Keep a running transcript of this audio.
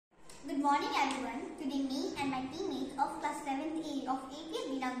morning everyone. Today me and my teammates of class 7th A of APS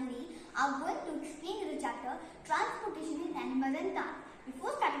Binaguri are going to explain the chapter Transportation in Animals and Plants.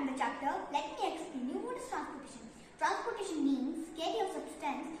 Before starting the chapter, let me explain you what is transportation. Transportation means carry of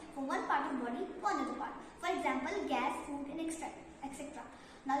substance from one part of the body to another part. For example, gas, food and etc.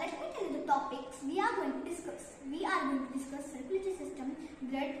 Now let me tell you the topics we are going to discuss. We are going to discuss circulatory system,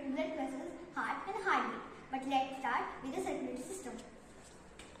 blood vessels, heart and heartbeat. But let's start with the circulatory system.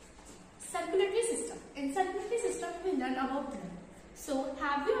 Circulatory system. In circulatory system, we learn about blood. So,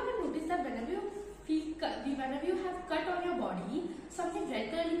 have you ever noticed that whenever you have cut on your body, something red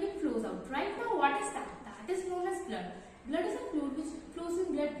color liquid flows out? Right now, what is that? That is known as blood. Blood is a fluid which flows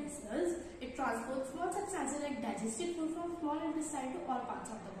in blood vessels. It transports small substances like digested food from small intestine to all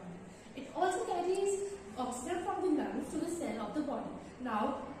parts of the body. It also carries oxygen from the lungs to the cell of the body.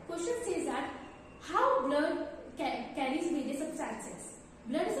 Now, question says that how blood carries various substances.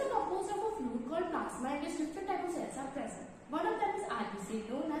 Blood is composed of a fluid called plasma in which different types of cells are present. One of them is RBC,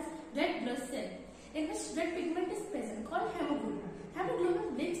 known as red blood cell, in which red pigment is present called hemoglobin.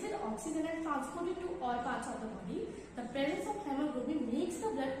 Hemoglobin mixes with oxygen and transported to all parts of the body. The presence of hemoglobin makes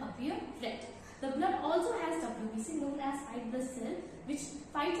the blood appear red. The blood also has WBC, known as white blood cell, which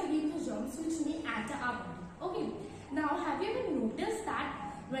fights against the germs which may enter our body. Okay. Now, have you ever noticed that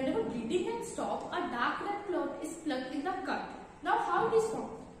whenever bleeding can stop, a dark red clot is plugged in the cut? Now, how it is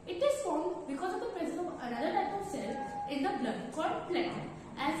formed? It is formed because of the presence of another type of cell in the blood called platelet.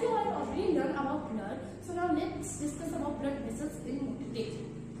 As you all already learned about blood, so now let's discuss about blood vessels in more detail.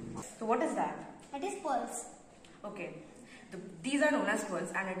 So what is that? That is pulse. Okay. These are known as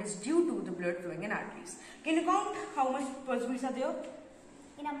pulse and it is due to the blood flowing in arteries. Can you count how much pulse beats are there?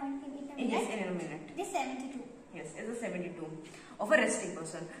 In a minute? Yes, in a minute. It is 72. Yes, it is 72 of a resting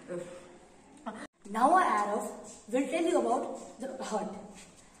person. Now Arav will tell you about the heart.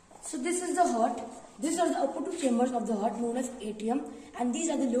 So this is the heart. These are the upper two chambers of the heart known as atrium, and these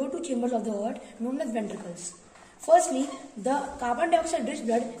are the lower two chambers of the heart known as ventricles. Firstly, the carbon dioxide rich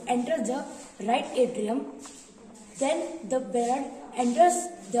blood enters the right atrium. Then the blood enters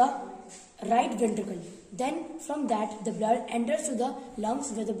the right ventricle. Then from that the blood enters to the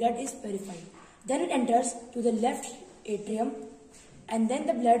lungs where the blood is purified. Then it enters to the left atrium, and then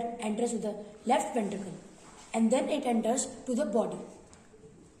the blood enters to the left ventricle, and then it enters to the body.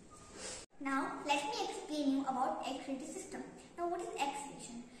 Now let me explain you about excretory system. Now what is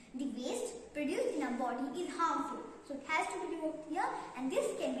excretion? The waste produced in our body is harmful, so it has to be removed here, and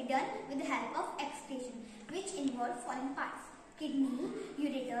this can be done with the help of excretion, which involve following parts: kidney,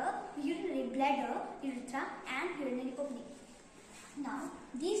 ureter, urinary bladder, urethra and urinary opening. Now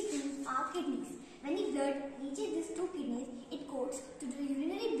these two are kidneys. When the blood reaches these two kidneys, it goes to the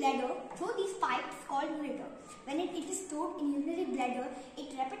urinary bladder through these pipes called ureter. When it is stored in urinary bladder,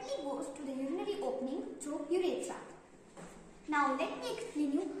 it rapidly goes to the urinary opening through urethra. Now let me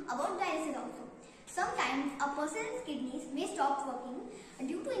explain you about dialysis also. Sometimes a person's kidneys may stop working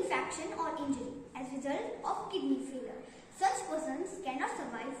due to infection or injury as a result of kidney failure. Such persons cannot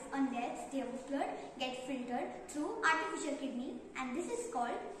survive unless their blood gets filtered through artificial kidney, and this is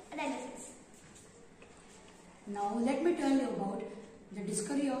called dialysis. Now let me tell you about the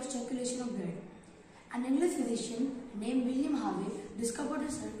discovery of circulation of blood. An English physician named William Harvey discovered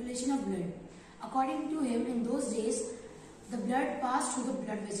the circulation of blood. According to him, in those days, the blood passed through the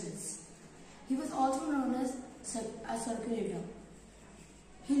blood vessels. He was also known as a circulator.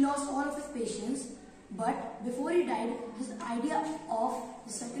 He lost all of his patients, but before he died, his idea of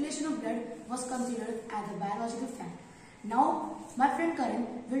the circulation of blood was considered as a biological fact. Now, my friend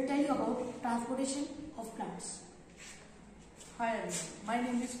Karan will tell you about transportation of plants. Hi everyone, my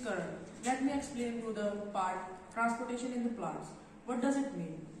name is Karan. Let me explain to the part transportation in the plants. What does it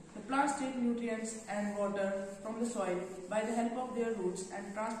mean? The plants take nutrients and water from the soil by the help of their roots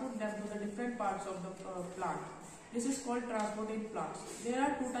and transport them to the different parts of the plant. This is called transporting plants. There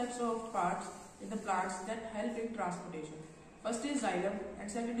are two types of parts in the plants that help in transportation. First is xylem and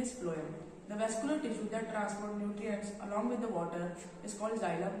second is phloem. The vascular tissue that transports nutrients along with the water is called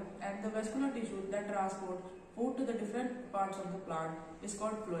xylem, and the vascular tissue that transports food to the different parts of the plant is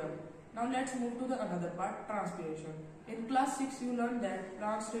called phloem. Now let's move to the another part, transpiration. In class 6 you learned that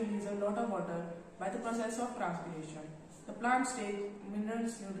plants release a lot of water by the process of transpiration. The plants take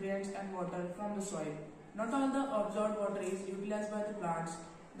minerals, nutrients and water from the soil. Not all the absorbed water is utilized by the plants.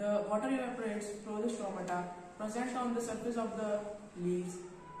 The water evaporates through the stomata present on the surface of the leaves.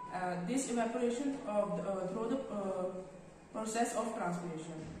 This evaporation through the process of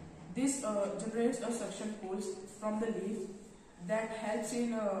transpiration. This generates a suction pulse from the leaves that helps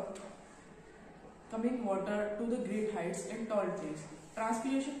in coming water to the great heights in tall trees.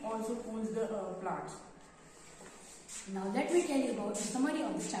 Transpiration also cools the plants. Now let me tell you about the summary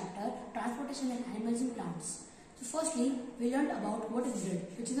of the chapter Transportation in Animals and Plants. So firstly, we learned about what is blood,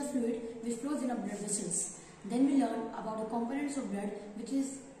 which is a fluid which flows in our blood vessels. Then we learned about the components of blood, which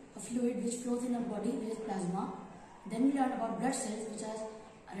is a fluid which flows in our body, which is plasma. Then we learned about blood cells, which are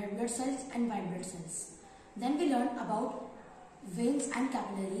red blood cells and white blood cells. Then we learned about veins and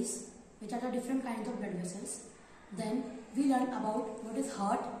capillaries, which are the different kinds of blood vessels. Then we learned about what is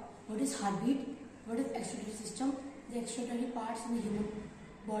heart, what is heartbeat, what is excretory system, the excretory parts in the human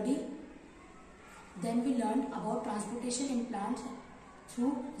body. Then we learned about transportation in plants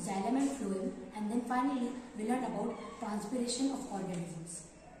through xylem and phloem, and then finally we learned about transpiration of organisms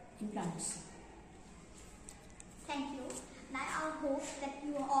in plants. Thank you. Now I hope that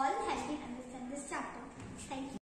you all have been understand this chapter. Thank you.